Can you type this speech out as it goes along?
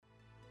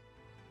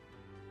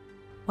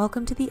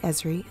Welcome to the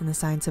Esri and the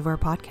Science of Our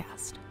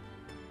podcast.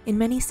 In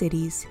many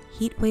cities,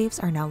 heat waves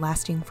are now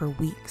lasting for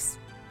weeks,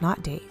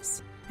 not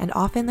days, and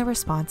often the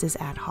response is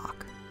ad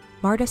hoc.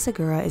 Marta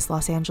Segura is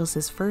Los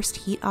Angeles' first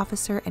heat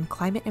officer and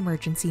climate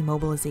emergency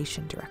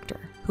mobilization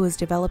director, who is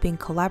developing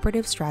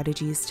collaborative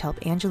strategies to help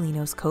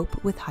Angelenos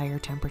cope with higher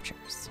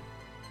temperatures.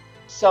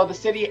 So the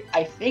city,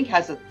 I think,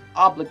 has an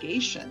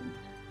obligation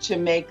to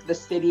make the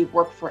city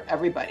work for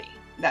everybody.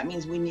 That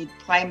means we need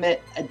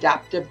climate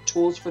adaptive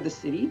tools for the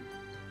city,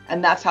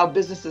 and that's how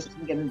businesses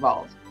can get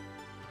involved.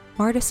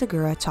 Marta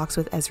Segura talks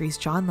with Esri's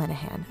John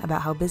Lenahan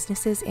about how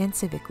businesses and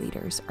civic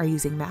leaders are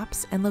using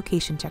maps and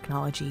location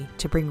technology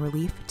to bring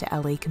relief to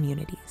LA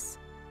communities.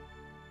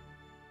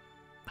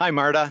 Hi,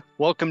 Marta.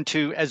 Welcome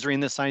to Esri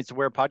and the Science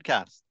Aware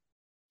podcast.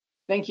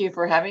 Thank you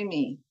for having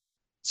me.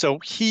 So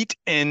heat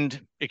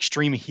and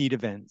extreme heat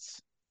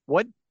events.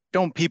 What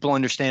don't people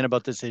understand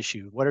about this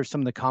issue? What are some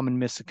of the common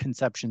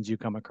misconceptions you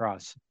come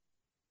across?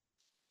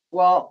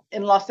 Well,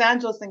 in Los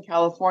Angeles and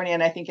California,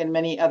 and I think in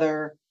many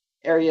other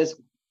areas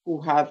who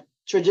have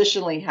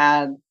traditionally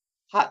had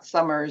hot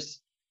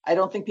summers, I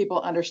don't think people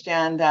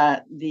understand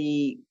that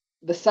the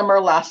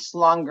summer lasts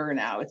longer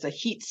now. It's a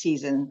heat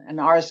season, and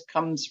ours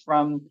comes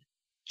from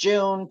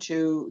June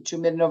to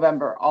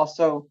mid-November.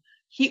 Also,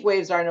 heat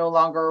waves are no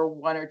longer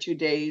 1 or 2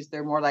 days.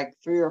 They're more like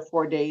 3 or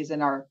 4 days,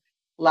 and our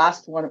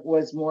last one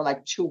was more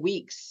like 2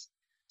 weeks.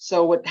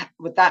 So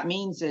what that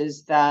means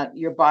is that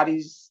your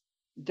bodies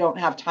don't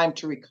have time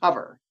to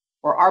recover,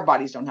 or our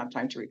bodies don't have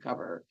time to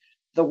recover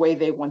the way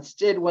they once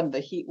did when the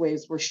heat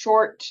waves were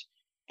short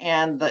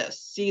and the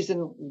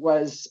season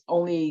was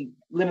only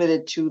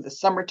limited to the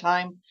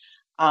summertime.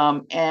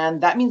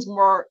 And that means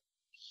more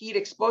heat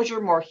exposure,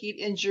 more heat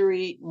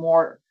injury,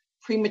 more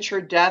premature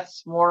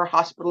deaths, more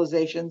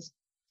hospitalizations.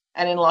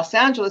 And in Los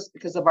Angeles,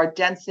 because of our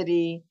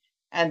density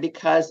and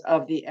because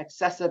of the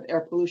excessive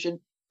air pollution,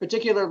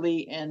 particularly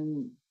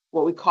in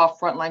what we call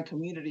frontline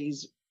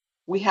communities,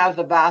 we have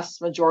the vast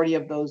majority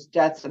of those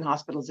deaths and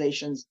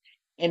hospitalizations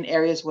in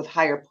areas with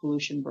higher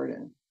pollution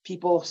burden.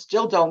 People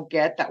still don't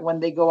get that when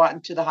they go out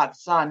into the hot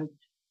sun,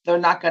 they're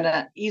not going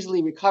to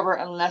easily recover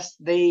unless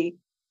they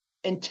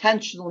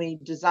intentionally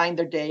design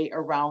their day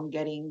around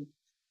getting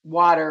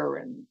water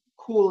and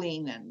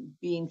cooling and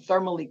being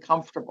thermally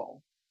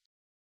comfortable.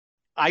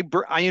 I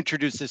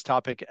introduced this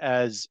topic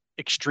as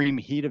extreme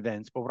heat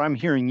events, but what I'm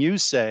hearing you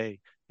say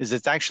is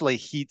it's actually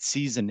heat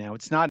season now.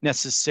 It's not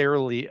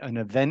necessarily an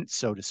event,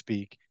 so to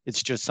speak.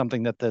 It's just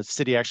something that the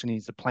city actually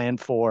needs to plan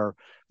for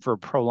a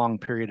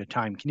prolonged period of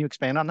time. Can you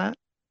expand on that?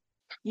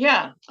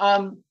 Yeah.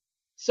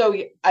 So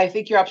I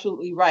think you're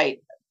absolutely right.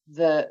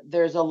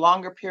 There's a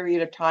longer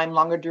period of time,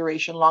 longer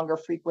duration, longer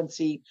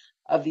frequency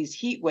of these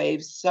heat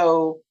waves.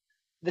 So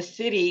the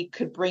city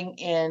could bring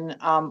in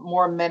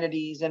more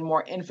amenities and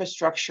more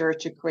infrastructure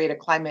to create a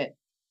climate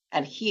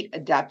and heat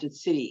adapted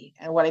city.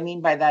 And what I mean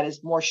by that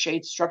is more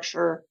shade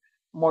structure,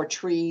 more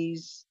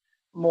trees,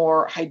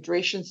 more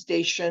hydration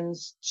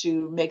stations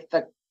to make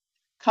the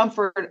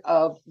comfort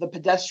of the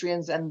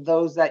pedestrians and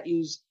those that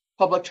use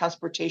public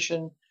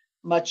transportation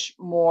much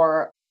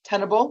more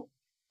tenable.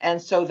 And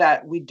so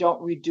that we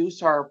don't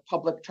reduce our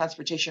public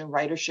transportation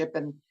ridership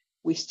and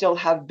we still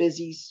have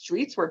busy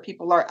streets where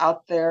people are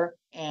out there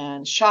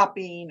and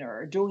shopping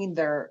or doing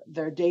their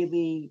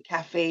daily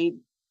cafe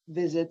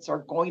visits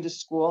or going to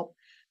school.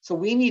 So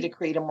we need to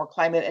create a more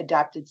climate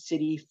adapted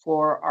city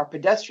for our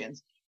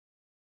pedestrians.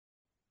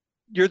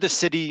 You're the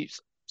city's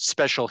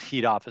special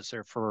heat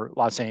officer for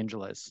Los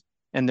Angeles,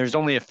 and there's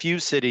only a few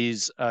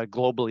cities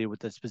globally with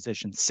this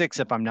position, 6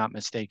 if I'm not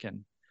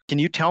mistaken. Can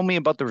you tell me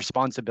about the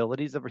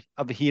responsibilities of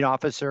a heat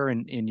officer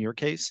in your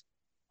case?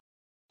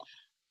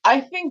 I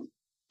think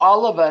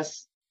all of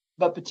us,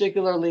 but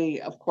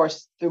particularly, of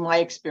course, through my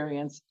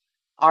experience,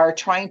 are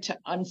trying to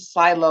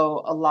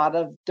unsilo a lot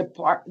of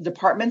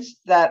departments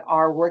that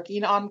are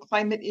working on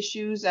climate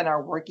issues and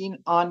are working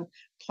on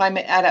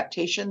climate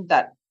adaptation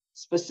that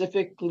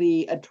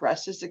specifically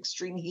addresses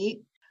extreme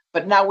heat.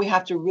 But now we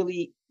have to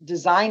really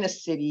design a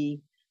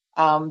city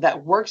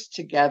that works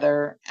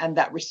together and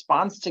that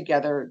responds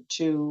together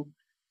to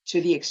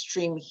the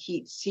extreme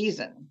heat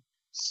season.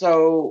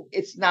 So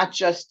it's not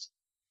just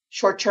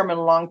short-term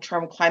and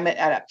long-term climate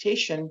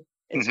adaptation.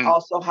 It's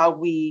also how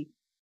we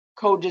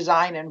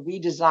co-design and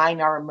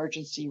redesign our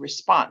emergency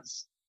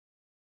response.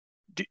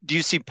 Do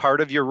you see part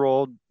of your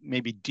role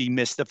maybe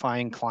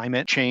demystifying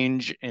climate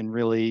change and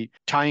really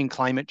tying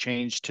climate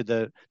change to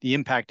the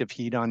impact of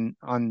heat on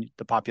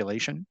the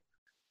population?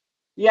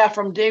 Yeah,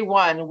 from day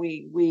one,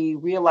 we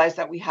realized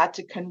that we had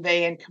to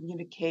convey and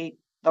communicate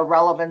the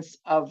relevance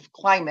of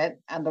climate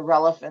and the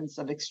relevance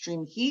of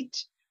extreme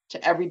heat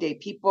to everyday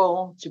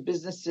people, to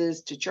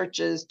businesses, to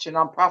churches, to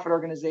nonprofit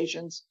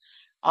organizations.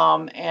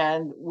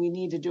 And we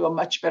need to do a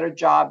much better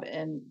job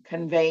in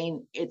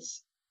conveying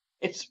its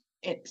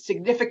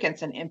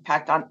significance and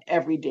impact on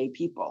everyday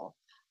people.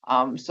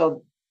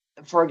 So,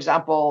 for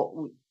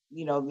example,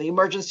 the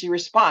emergency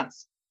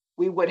response,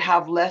 we would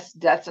have less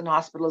deaths and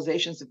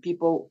hospitalizations if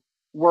people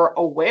were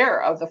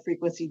aware of the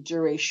frequency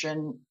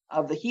duration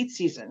of the heat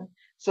season.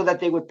 so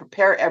that they would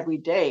prepare every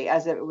day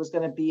as if it was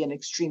going to be an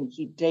extreme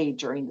heat day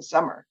during the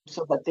summer,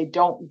 so that they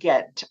don't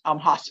get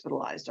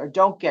hospitalized or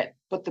don't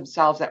put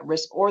themselves at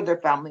risk or their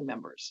family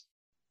members.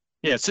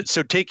 Yeah,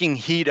 so taking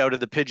heat out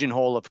of the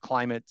pigeonhole of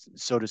climate,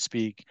 so to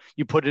speak,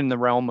 you put it in the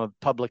realm of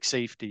public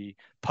safety,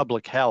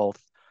 public health.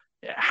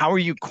 How are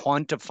you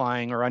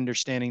quantifying or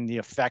understanding the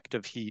effect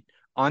of heat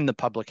on the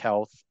public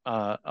health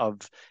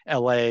of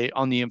LA,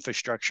 on the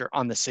infrastructure,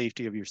 on the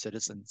safety of your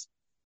citizens?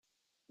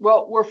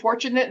 Well, we're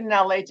fortunate in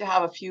LA to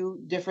have a few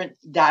different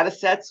data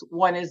sets.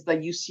 One is the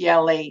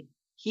UCLA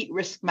heat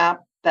risk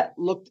map that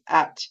looked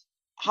at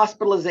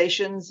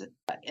hospitalizations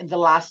in the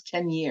last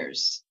 10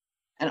 years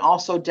and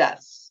also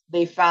deaths.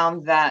 They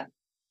found that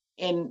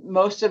in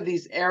most of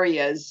these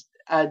areas,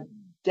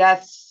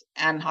 deaths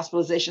and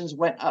hospitalizations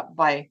went up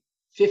by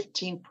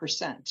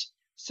 15%.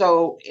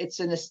 So it's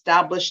an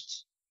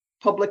established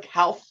public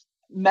health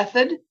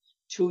method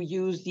to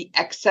use the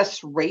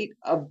excess rate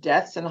of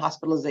deaths and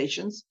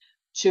hospitalizations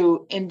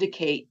to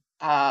indicate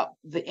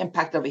the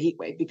impact of a heat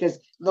wave, because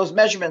those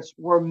measurements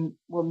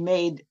were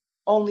made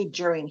only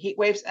during heat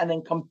waves and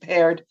then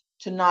compared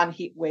to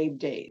non-heat wave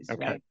days.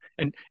 Okay.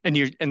 Right?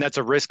 And that's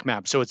a risk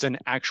map. So it's an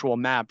actual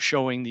map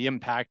showing the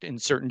impact in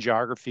certain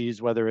geographies,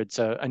 whether it's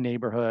a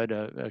neighborhood,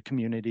 a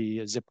community,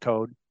 a zip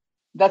code.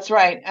 That's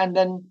right. And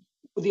then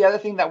the other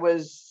thing that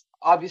was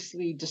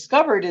obviously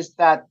discovered is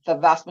that the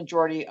vast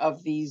majority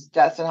of these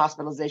deaths and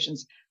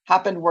hospitalizations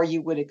happened where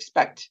you would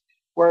expect,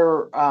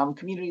 where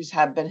communities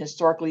have been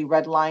historically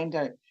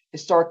redlined,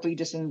 historically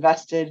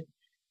disinvested,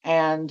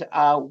 and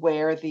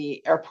where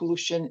the air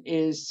pollution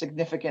is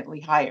significantly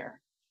higher.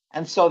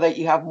 And so that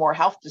you have more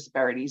health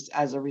disparities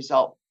as a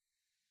result.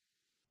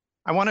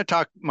 I want to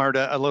talk,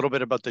 Marta, a little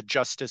bit about the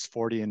Justice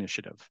 40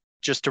 initiative.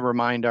 Just to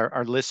remind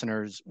our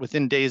listeners,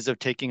 within days of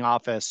taking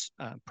office,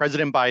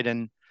 President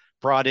Biden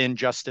brought in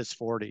Justice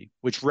 40,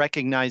 which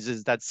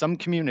recognizes that some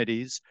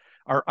communities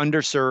are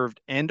underserved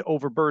and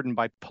overburdened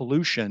by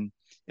pollution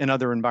and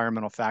other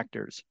environmental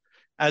factors.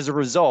 As a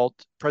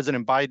result,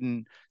 President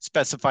Biden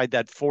specified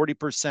that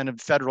 40%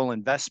 of federal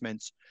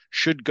investments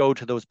should go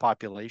to those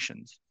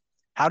populations.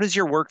 How does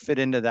your work fit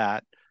into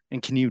that?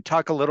 And can you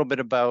talk a little bit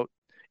about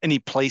any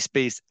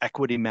place-based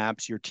equity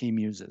maps your team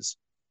uses?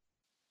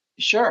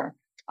 Sure.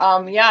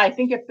 Yeah, I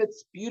think it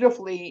fits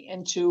beautifully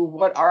into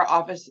what our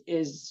office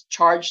is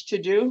charged to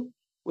do,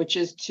 which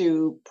is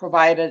to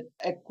provide an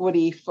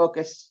equity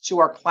focus to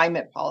our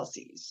climate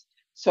policies.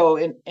 So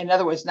in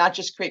other words, not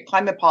just create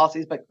climate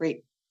policies, but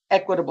create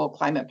equitable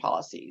climate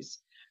policies.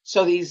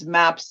 So these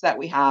maps that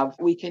we have,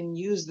 we can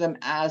use them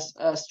as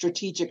a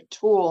strategic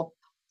tool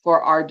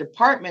for our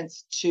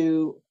departments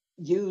to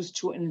use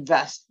to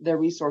invest their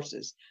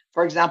resources.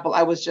 For example,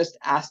 I was just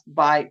asked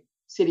by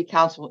City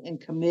Council in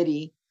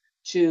committee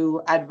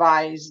to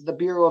advise the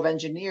Bureau of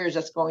Engineers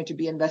that's going to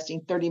be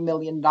investing $30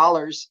 million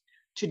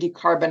to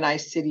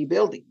decarbonize city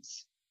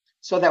buildings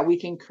so that we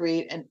can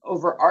create an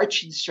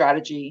overarching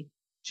strategy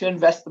to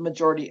invest the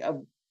majority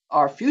of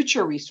our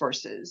future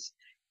resources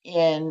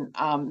in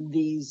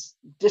these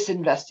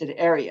disinvested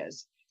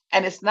areas.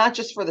 And it's not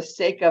just for the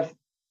sake of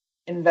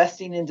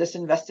investing in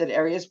disinvested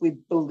areas. We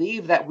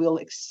believe that we'll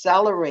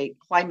accelerate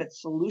climate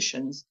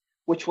solutions,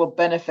 which will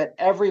benefit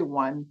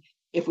everyone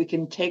if we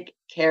can take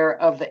care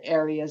of the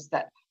areas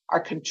that are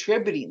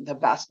contributing the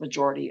vast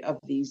majority of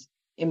these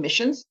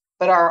emissions,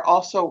 but are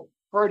also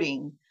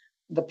hurting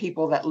the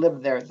people that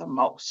live there the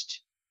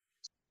most.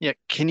 Yeah,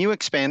 can you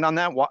expand on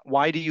that?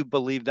 Why do you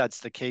believe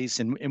that's the case,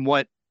 and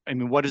what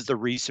does the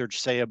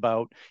research say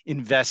about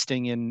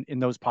investing in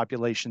those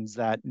populations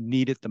that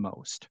need it the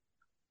most?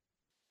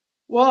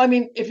 Well, I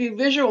mean, if you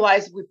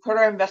visualize, we put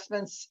our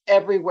investments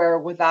everywhere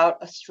without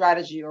a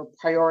strategy or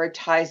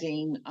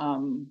prioritizing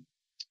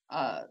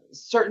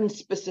certain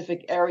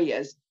specific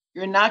areas,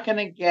 you're not going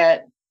to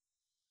get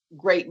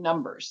great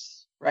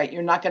numbers, right?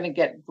 You're not going to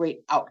get great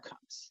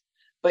outcomes.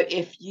 But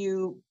if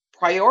you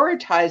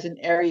prioritize an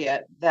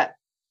area that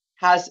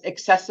has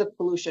excessive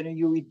pollution and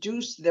you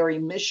reduce their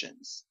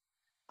emissions,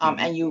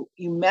 and you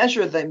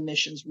measure the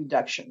emissions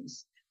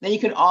reductions, then you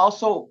can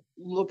also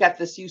look at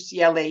this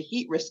UCLA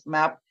heat risk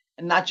map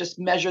and not just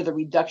measure the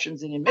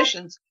reductions in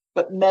emissions,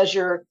 but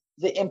measure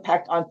the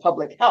impact on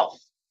public health.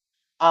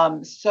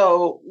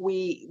 So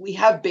we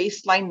have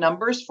baseline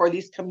numbers for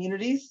these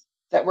communities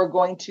that we're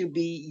going to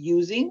be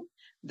using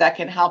that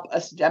can help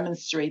us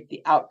demonstrate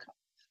the outcome.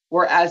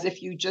 Whereas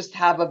if you just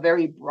have a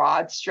very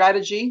broad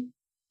strategy,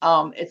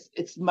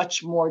 it's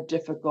much more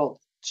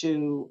difficult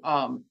to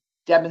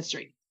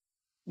demonstrate.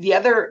 The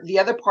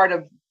other part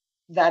of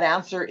that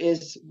answer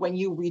is when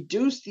you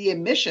reduce the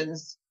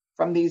emissions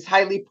from these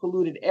highly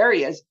polluted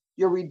areas,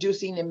 you're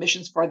reducing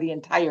emissions for the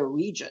entire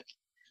region,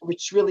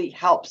 which really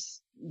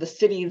helps the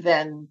city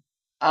then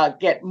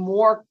get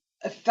more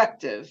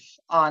effective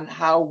on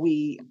how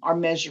we are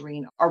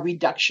measuring our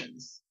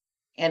reductions.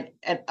 And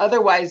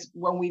otherwise,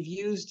 when we've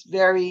used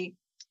very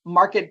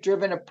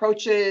market-driven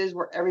approaches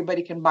where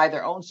everybody can buy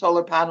their own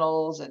solar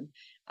panels and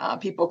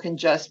people can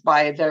just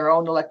buy their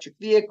own electric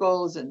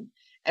vehicles and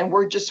And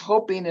we're just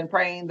hoping and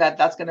praying that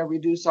that's going to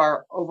reduce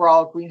our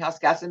overall greenhouse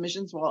gas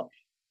emissions. Well,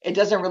 it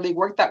doesn't really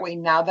work that way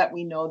now that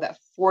we know that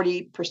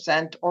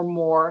 40% or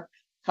more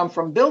come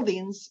from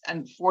buildings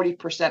and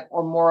 40%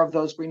 or more of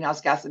those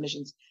greenhouse gas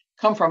emissions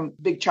come from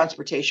big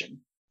transportation.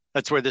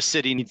 That's where the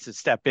city needs to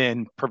step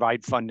in,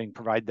 provide funding,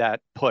 provide that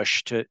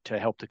push to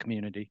help the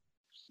community.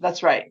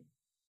 That's right.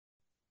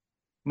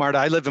 Marta,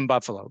 I live in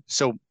Buffalo.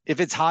 So if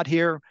it's hot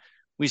here,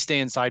 we stay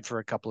inside for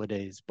a couple of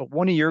days. But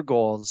one of your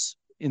goals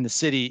in the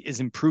city is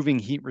improving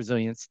heat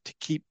resilience to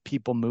keep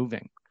people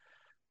moving.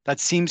 That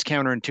seems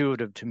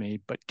counterintuitive to me,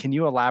 but can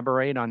you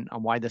elaborate on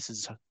why this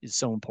is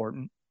so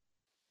important?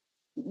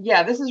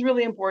 Yeah, this is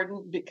really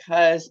important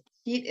because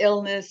heat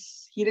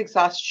illness, heat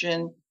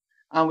exhaustion,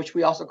 which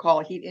we also call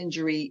a heat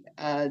injury,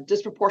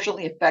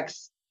 disproportionately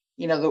affects,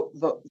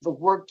 the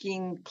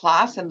working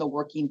class and the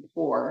working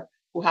poor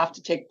who have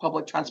to take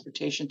public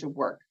transportation to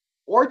work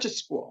or to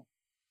school.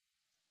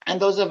 And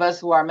those of us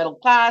who are middle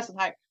class and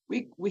high,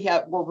 we're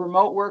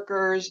remote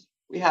workers,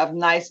 we have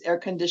nice air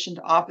conditioned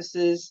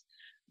offices,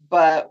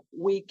 but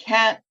we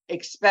can't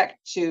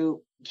expect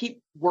to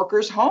keep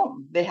workers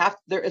home.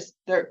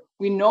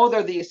 We know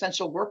they're the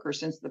essential workers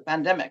since the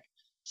pandemic.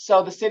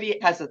 So the city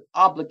has an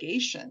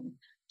obligation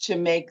to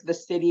make the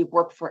city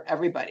work for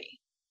everybody.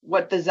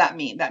 What does that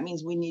mean? That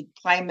means we need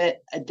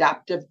climate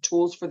adaptive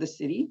tools for the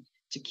city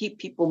to keep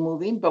people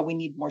moving, but we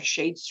need more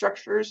shade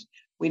structures.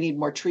 We need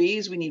more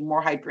trees. We need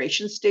more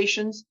hydration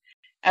stations.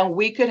 And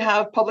we could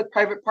have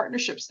public-private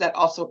partnerships that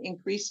also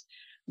increase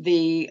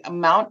the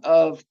amount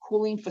of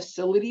cooling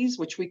facilities,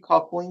 which we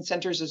call cooling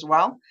centers as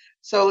well.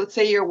 So let's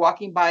say you're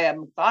walking by a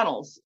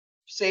McDonald's,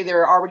 say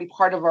they're already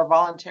part of our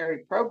voluntary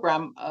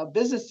program of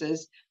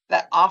businesses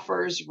that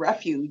offers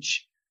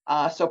refuge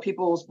so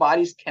people's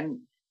bodies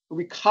can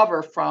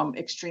recover from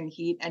extreme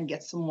heat and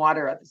get some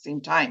water at the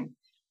same time.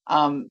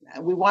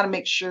 We want to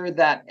make sure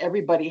that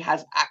everybody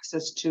has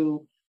access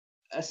to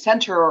a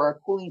center or a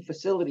cooling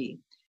facility.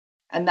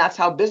 And that's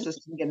how business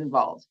can get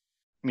involved.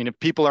 I mean, if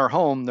people are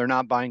home, they're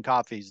not buying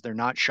coffees, they're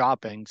not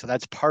shopping. So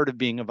that's part of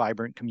being a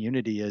vibrant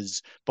community,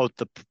 is both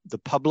the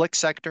public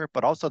sector,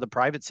 but also the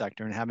private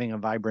sector, and having a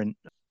vibrant,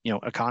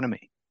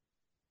 economy.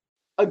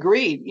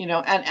 Agreed.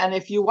 And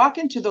if you walk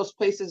into those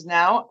places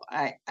now,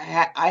 I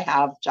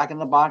have Jack in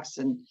the Box,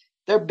 and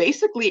they're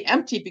basically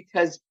empty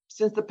because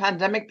since the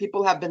pandemic,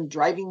 people have been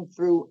driving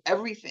through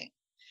everything.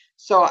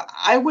 So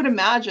I would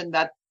imagine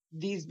that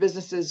these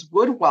businesses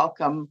would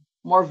welcome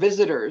more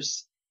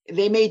visitors.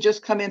 They may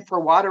just come in for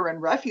water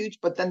and refuge,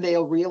 but then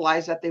they'll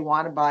realize that they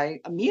want to buy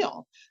a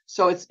meal.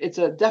 So it's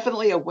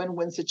definitely a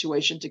win-win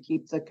situation to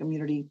keep the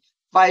community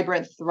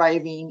vibrant,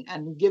 thriving,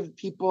 and give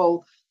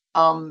people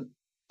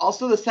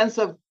also the sense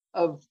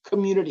of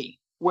community,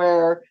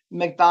 where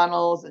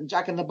McDonald's and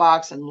Jack in the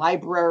Box and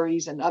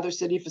libraries and other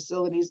city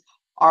facilities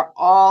are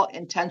all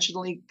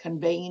intentionally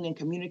conveying and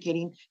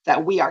communicating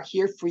that we are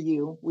here for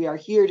you. We are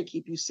here to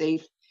keep you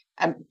safe,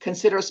 and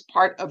consider us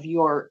part of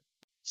your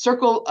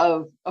circle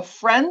of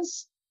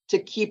friends to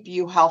keep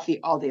you healthy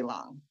all day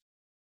long.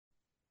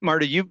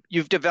 Marta,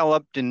 you've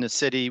developed in the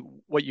city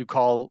what you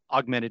call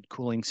augmented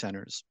cooling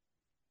centers.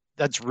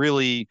 That's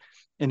really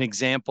an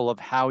example of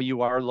how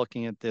you are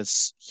looking at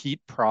this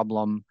heat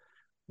problem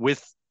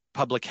with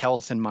public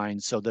health in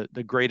mind. So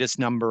the greatest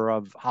number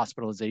of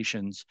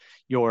hospitalizations,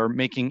 you're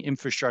making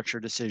infrastructure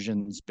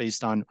decisions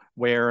based on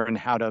where and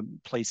how to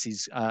place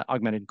these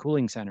augmented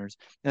cooling centers.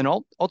 And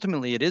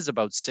ultimately, it is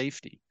about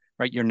safety,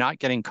 right? You're not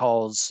getting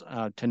calls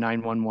to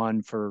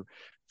 911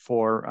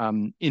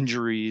 for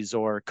injuries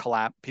or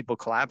people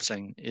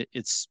collapsing.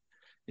 It's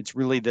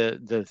really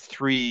the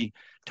three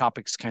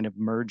topics kind of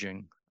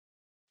merging.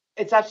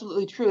 It's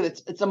absolutely true.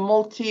 It's a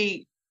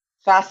multifaceted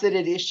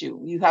issue.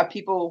 You have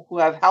people who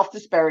have health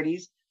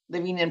disparities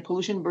living in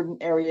pollution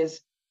burdened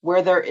areas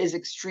where there is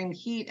extreme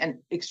heat, and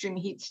extreme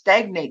heat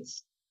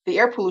stagnates the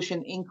air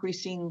pollution,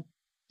 increasing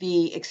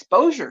the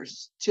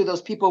exposures to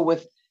those people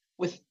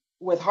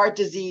with heart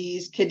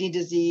disease, kidney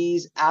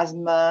disease,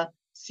 asthma,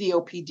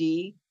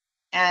 COPD.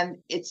 And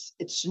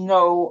it's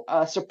no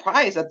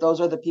surprise that those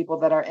are the people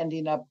that are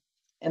ending up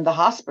in the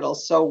hospital.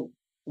 So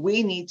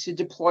we need to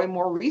deploy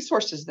more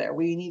resources there.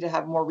 We need to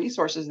have more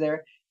resources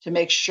there to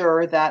make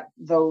sure that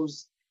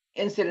those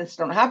incidents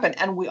don't happen.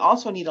 And we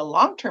also need a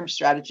long-term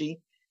strategy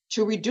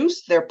to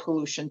reduce their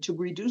pollution, to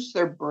reduce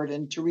their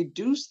burden, to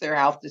reduce their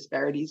health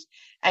disparities,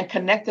 and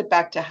connect it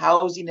back to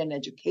housing and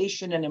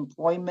education and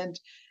employment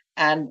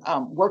and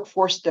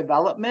workforce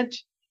development,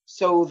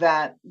 so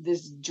that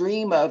this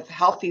dream of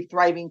healthy,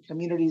 thriving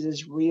communities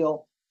is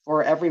real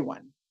for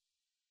everyone.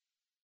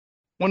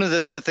 One of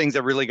the things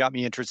that really got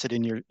me interested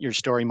in your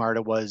story,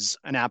 Marta, was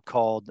an app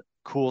called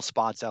Cool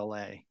Spots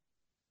LA.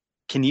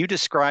 Can you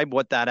describe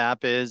what that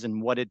app is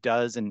and what it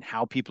does and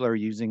how people are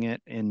using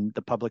it and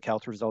the public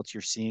health results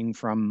you're seeing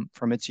from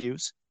its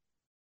use?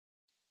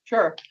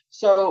 Sure.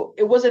 So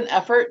it was an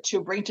effort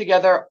to bring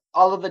together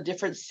all of the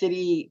different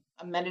city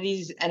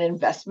amenities and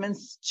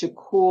investments to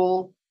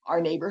cool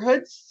our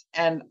neighborhoods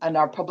and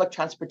our public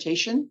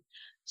transportation.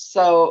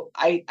 So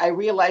I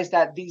realized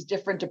that these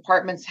different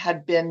departments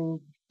had been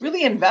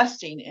really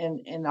investing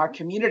in our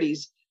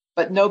communities,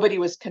 but nobody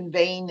was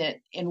conveying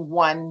it in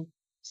one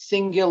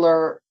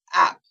singular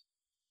app.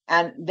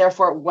 And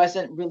therefore, it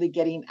wasn't really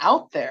getting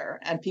out there,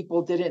 and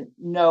people didn't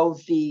know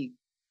the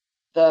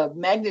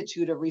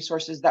magnitude of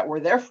resources that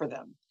were there for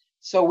them.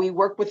 So we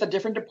worked with the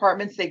different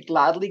departments. They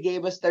gladly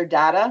gave us their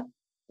data.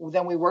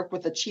 Then we worked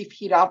with the chief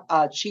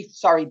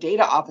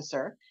data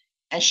officer,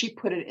 and she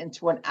put it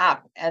into an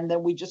app. And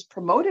then we just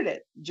promoted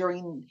it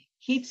during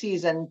heat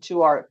season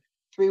to our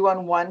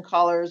 311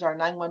 callers, our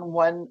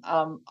 911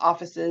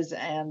 offices,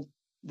 and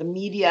the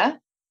media.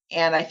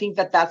 And I think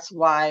that's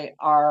why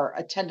our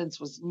attendance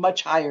was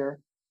much higher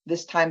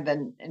this time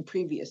than in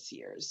previous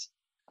years.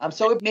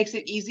 So it makes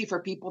it easy for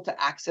people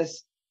to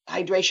access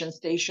hydration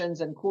stations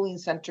and cooling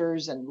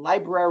centers and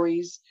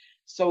libraries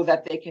so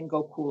that they can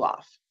go cool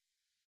off.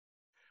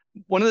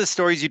 One of the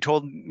stories you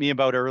told me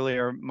about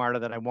earlier, Marta,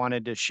 that I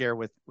wanted to share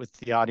with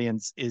the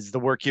audience is the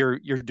work you're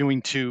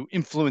doing to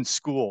influence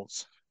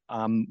schools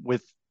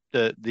with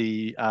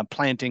the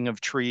planting of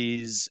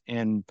trees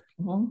and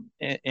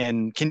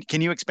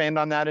can you expand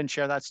on that and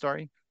share that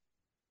story?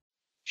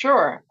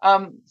 Sure.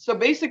 So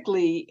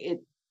basically,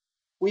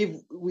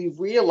 we've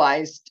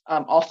realized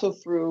also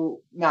through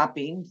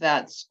mapping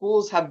that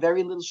schools have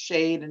very little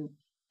shade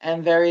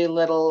and very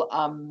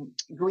little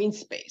green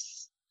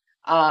space.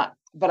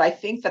 But I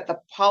think that the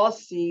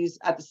policies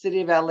at the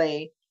City of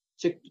LA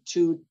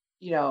to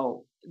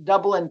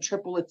double and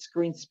triple its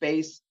green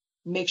space,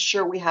 make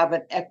sure we have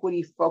an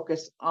equity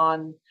focus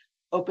on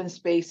open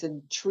space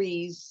and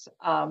trees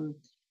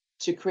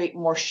to create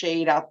more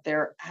shade out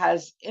there,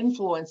 has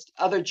influenced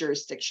other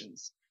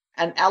jurisdictions.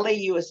 And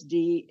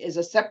LAUSD is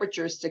a separate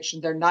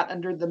jurisdiction. They're not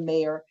under the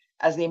mayor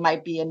as they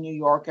might be in New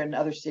York and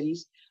other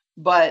cities.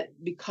 But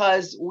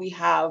because we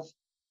have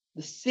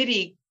the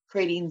city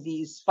creating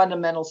these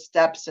fundamental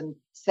steps and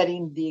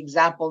setting the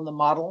example and the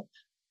model,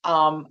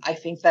 I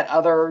think that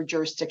other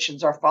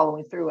jurisdictions are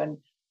following through. And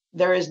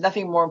there is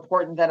nothing more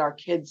important than our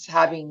kids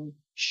having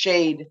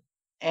shade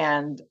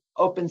and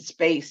open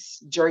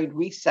space during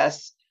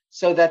recess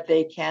so that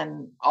they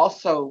can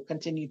also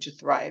continue to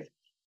thrive.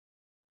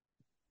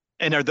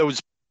 And are those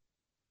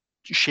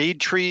shade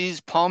trees,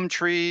 palm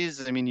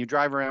trees? I mean, you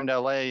drive around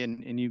LA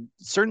and you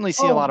certainly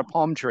see a lot of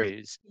palm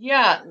trees.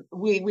 Yeah,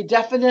 we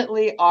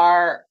definitely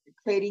are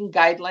created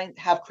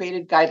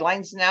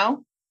guidelines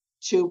now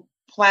to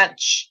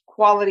plant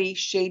quality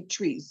shade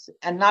trees,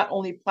 and not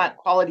only plant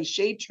quality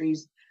shade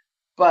trees,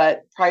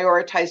 but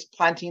prioritize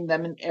planting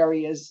them in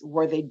areas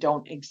where they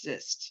don't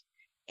exist.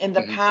 In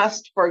the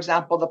past, for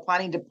example, the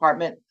planning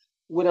department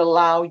would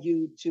allow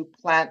you to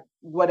plant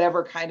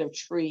whatever kind of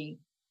tree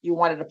you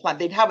wanted to plant.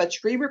 They'd have a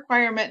tree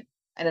requirement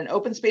and an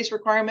open space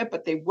requirement,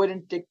 but they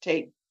wouldn't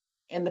dictate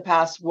in the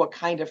past what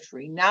kind of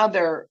tree. Now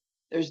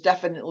there's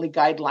definitely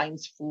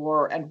guidelines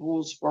for and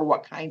rules for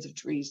what kinds of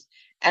trees.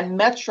 And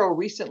Metro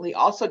recently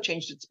also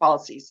changed its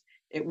policies.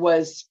 It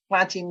was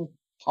planting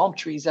palm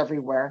trees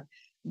everywhere,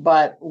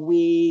 but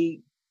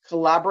we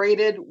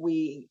collaborated.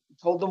 We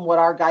told them what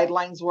our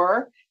guidelines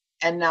were,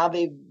 and now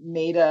they've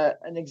made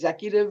an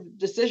executive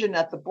decision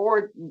at the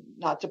board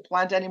not to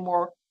plant any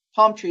more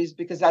palm trees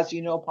because, as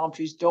you know, palm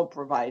trees don't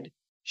provide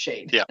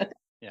shade.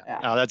 Yeah.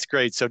 Oh, that's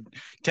great. So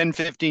 10,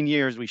 15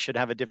 years, we should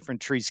have a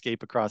different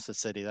treescape across the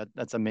city.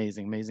 That's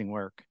amazing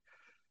work.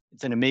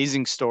 It's an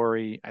amazing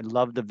story. I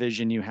love the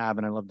vision you have,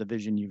 and I love the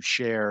vision you've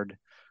shared.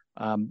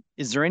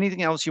 Is there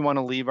anything else you want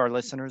to leave our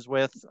listeners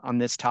with on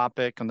this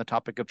topic, on the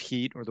topic of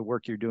heat or the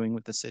work you're doing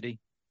with the city?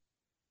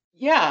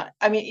 Yeah.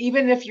 I mean,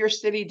 even if your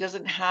city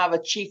doesn't have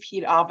a chief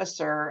heat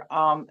officer,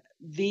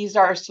 these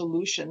are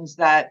solutions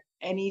that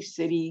any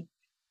city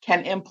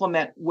can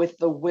implement with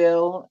the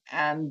will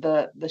and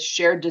the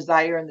shared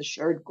desire and the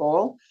shared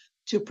goal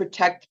to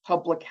protect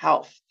public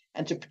health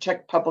and to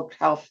protect public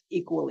health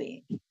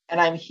equally. And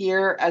I'm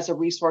here as a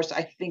resource.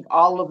 I think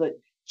all of the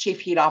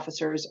chief heat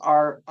officers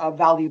are a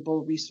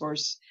valuable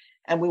resource,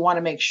 and we want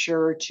to make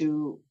sure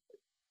to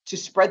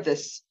spread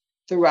this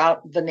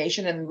throughout the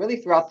nation and really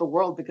throughout the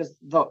world, because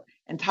the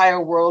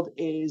entire world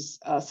is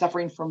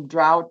suffering from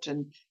drought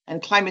and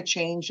climate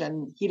change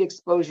and heat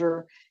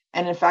exposure.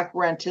 And in fact,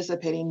 we're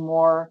anticipating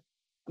more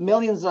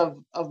millions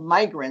of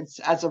migrants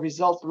as a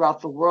result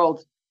throughout the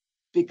world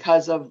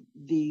because of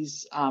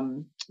these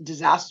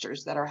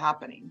disasters that are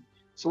happening.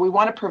 So we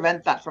want to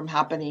prevent that from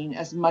happening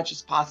as much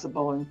as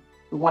possible, and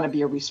we want to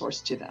be a resource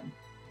to them.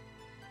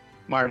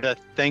 Marta,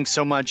 thanks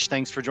so much.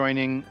 Thanks for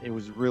joining. It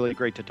was really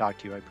great to talk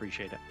to you. I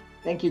appreciate it.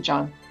 Thank you,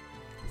 John.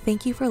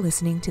 Thank you for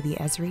listening to the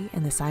Esri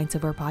and the Science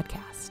of Our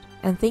podcast.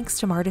 And thanks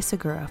to Marta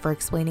Segura for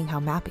explaining how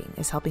mapping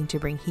is helping to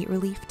bring heat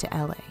relief to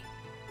LA.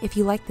 If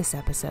you like this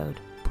episode,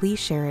 please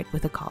share it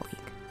with a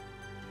colleague.